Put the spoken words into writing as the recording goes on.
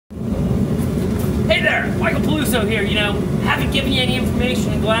Hey there, Michael Peluso here. You know, haven't given you any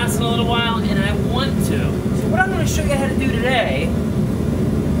information on glass in a little while, and I want to. So what I'm going to show you how to do today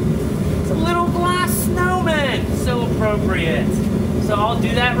is a little glass snowman. So appropriate. So I'll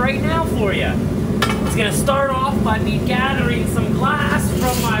do that right now for you. It's going to start off by me gathering some glass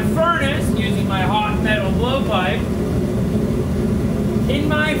from my furnace using my hot metal blowpipe. In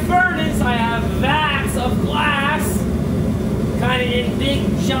my furnace, I have vats of glass, kind of in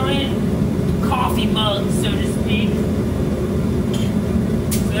big, giant coffee mugs, so to speak.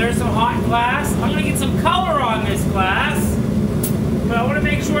 So there's some hot glass. I'm going to get some color on this glass, but I want to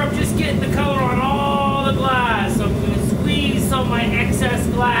make sure I'm just getting the color on all the glass. So I'm going to squeeze some of my excess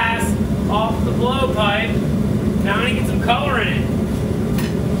glass off the blowpipe. Now I'm going to get some color in it.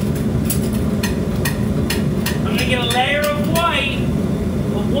 I'm going to get a layer of white,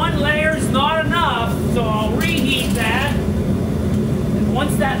 but one layer is not enough, so I'll reheat that.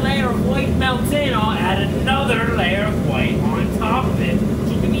 Once that layer of white melts in, I'll add another layer of white on top of it, which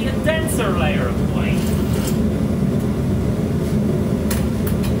will give me a denser layer of white.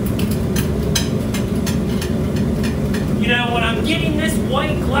 You know, when I'm getting this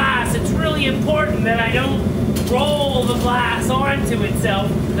white glass, it's really important that I don't roll the glass onto itself.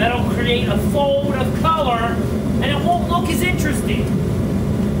 That'll create a fold of color, and it won't look as interesting.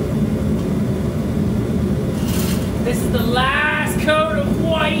 This is the last coat of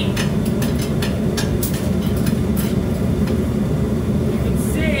white. You can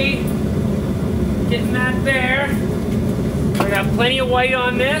see, getting that there. I got plenty of white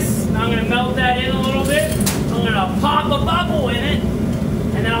on this. Now I'm going to melt that in a little bit. I'm going to pop a bubble in it,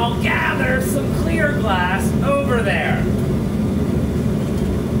 and then I'll gather some clear glass over there.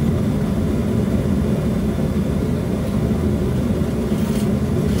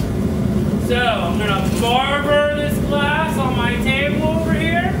 So I'm going to barber this glass on my table over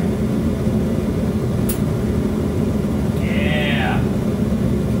here. Yeah.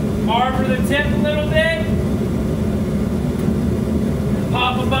 Barber the tip a little bit.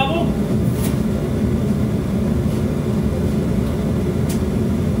 Pop a bubble.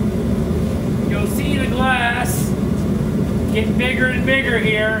 You'll see the glass get bigger and bigger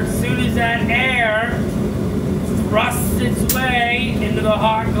here as soon as that air thrusts its way into the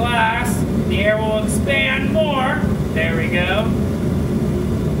hot glass. The air will expand more. There we go.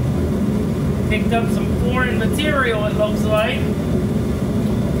 Picked up some foreign material, it looks like.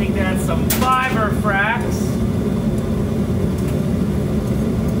 I think that's some fiber frax.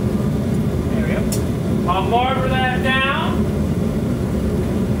 There we go. I'll barber that down.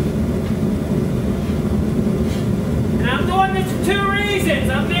 And I'm doing this for two reasons.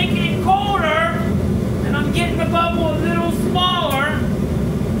 I'm making it colder, and I'm getting the bubble a little smaller.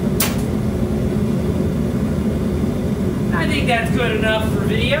 I think that's good enough for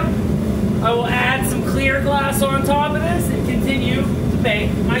video. I will add some clear glass on top of this and continue to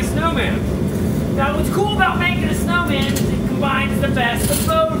make my snowman. Now what's cool about making a snowman is it combines the best of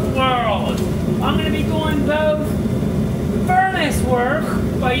both worlds. I'm going to be doing both furnace work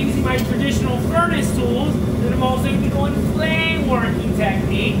by using my traditional furnace tools, and I'm also going to be doing flame working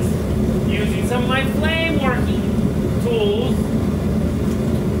techniques using some of my flame working tools.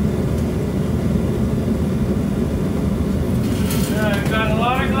 I've got a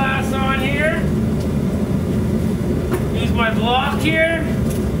lot of glass on here. Use my block here.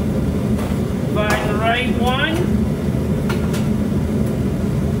 Find the right one.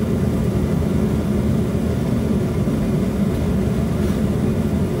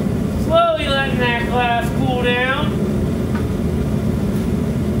 Slowly letting that glass cool down.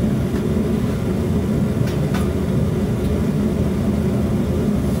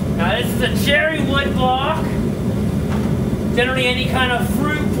 Now this is a cherry wood block. Generally any kind of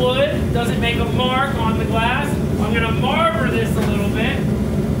fruit wood doesn't make a mark on the glass. I'm going to barber this a little bit.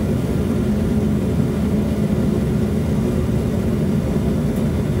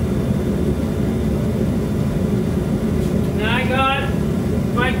 Now I got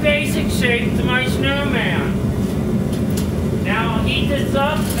my basic shape to my snowman. Now I'll heat this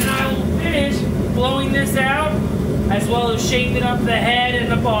up and I will finish blowing this out, as well as shaping up the head and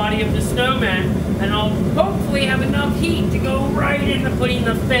the body of the snowman. And I'll hopefully have enough heat to go right into putting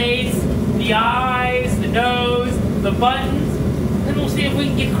the face, the eyes, the nose, the buttons. Then we'll see if we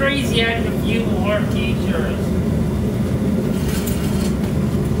can get crazy adding a few more t-shirts.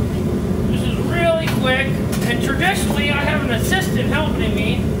 This is really quick, and traditionally I have an assistant helping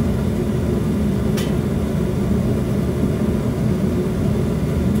me.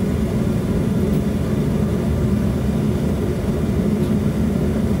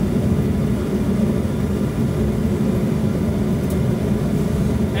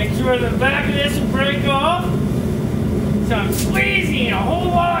 Make sure the back of this will break off. So I'm squeezing a whole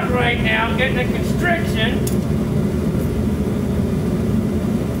lot right now. I'm getting a constriction.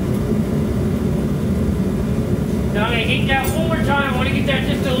 Now I'm going to heat that one more time. I want to get that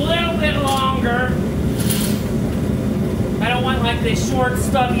just a little bit longer. I don't want like this short,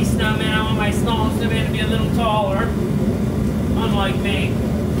 stubby snowman. I want my small snowman to be a little taller. Unlike me.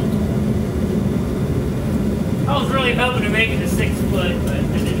 I was really hoping to make it to 6 foot, but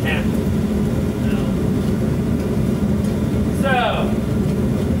it didn't happen. So,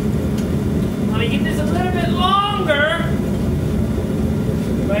 I'm going to get this a little bit longer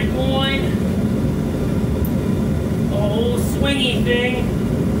by going a whole swingy thing.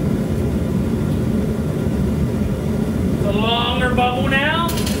 It's a longer bubble now.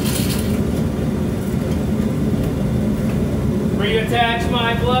 Reattach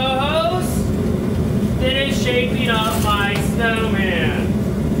my blow hose. Finish shaping up my snowman.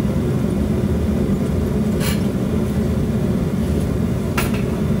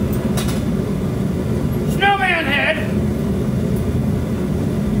 Snowman head.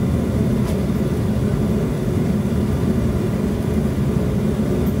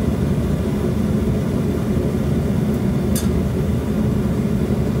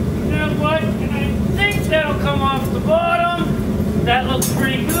 You know what? And I think that'll come off the bottom. That looks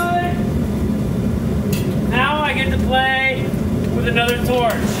pretty good. Now I get to play with another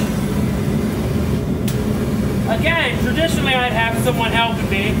torch. Again, traditionally I'd have someone helping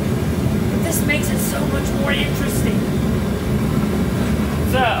me, but this makes it so much more interesting.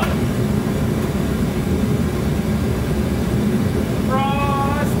 So,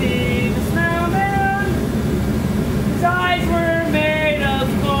 Frosty the Snowman, his eyes were made of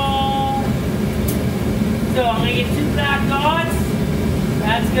gold. So I'm going to get 2 black dots.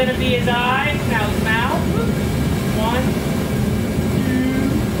 That's going to be his eyes. Now his mouth. 1,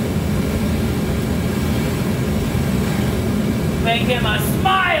 2. Make him a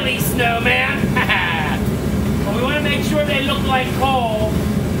smiley snowman. But we want to make sure they look like coal.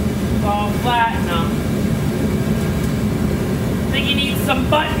 So I'll flatten them. I think he needs some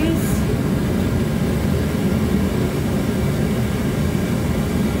buttons.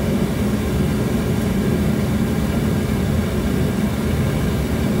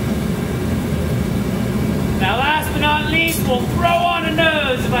 Now last but not least, we'll throw on a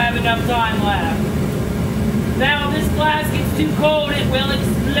nose if I have enough time left. Now if this glass gets too cold, it will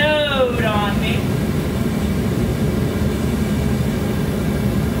explode on me.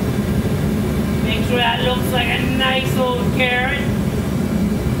 Make sure that looks like a nice old carrot.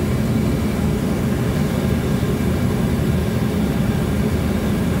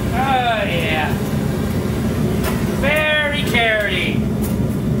 Oh yeah. Very carroty.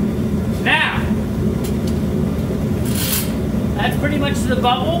 Now, that's pretty much the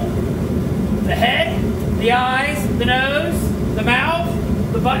bubble, the head, the eyes, the nose, the mouth,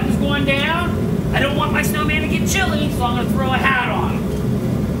 the buttons going down. I don't want my snowman to get chilly, so I'm going to throw a hat on him.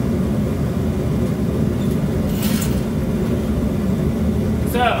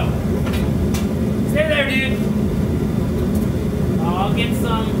 So, stay there, dude. I'll get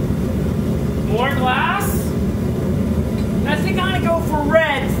some more glass. I think I'm going to go for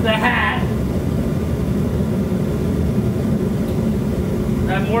red for the hat.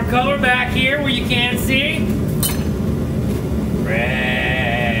 Have more color back here where you can't see.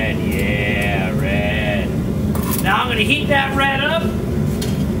 Red, yeah, red. Now I'm going to heat that red up.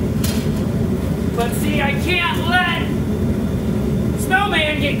 But see, I can't let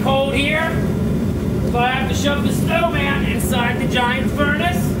snowman get cold here. So I have to shove the snowman inside the giant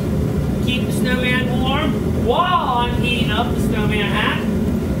furnace. Keep the snowman warm while I'm heating up the snowman hat.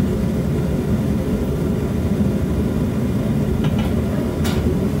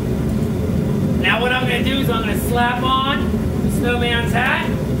 Now what I'm going to do is I'm going to slap on the snowman's hat.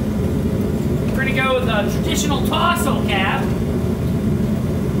 We're going to go with a traditional tassel cap.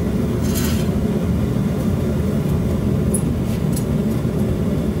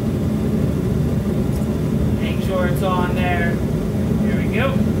 Make sure it's on there. Here we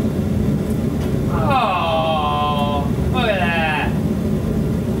go. Oh, look at that.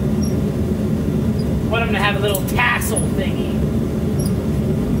 Want them to have a little tassel thingy.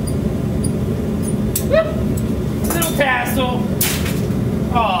 Little tassel.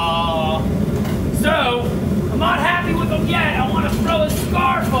 Aww. So, I'm not happy with them yet. I want to throw a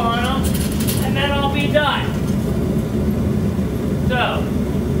scarf on them, and then I'll be done. So,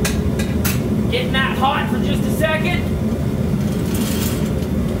 getting that hot for just a second.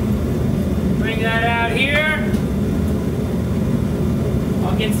 Bring that out here.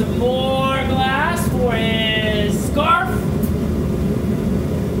 I'll get some more glass for his scarf.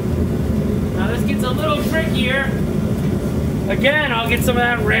 a little trickier. Again, I'll get some of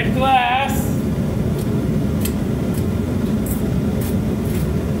that red glass.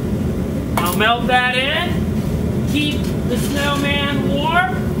 I'll melt that in. Keep the snowman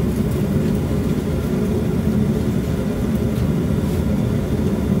warm.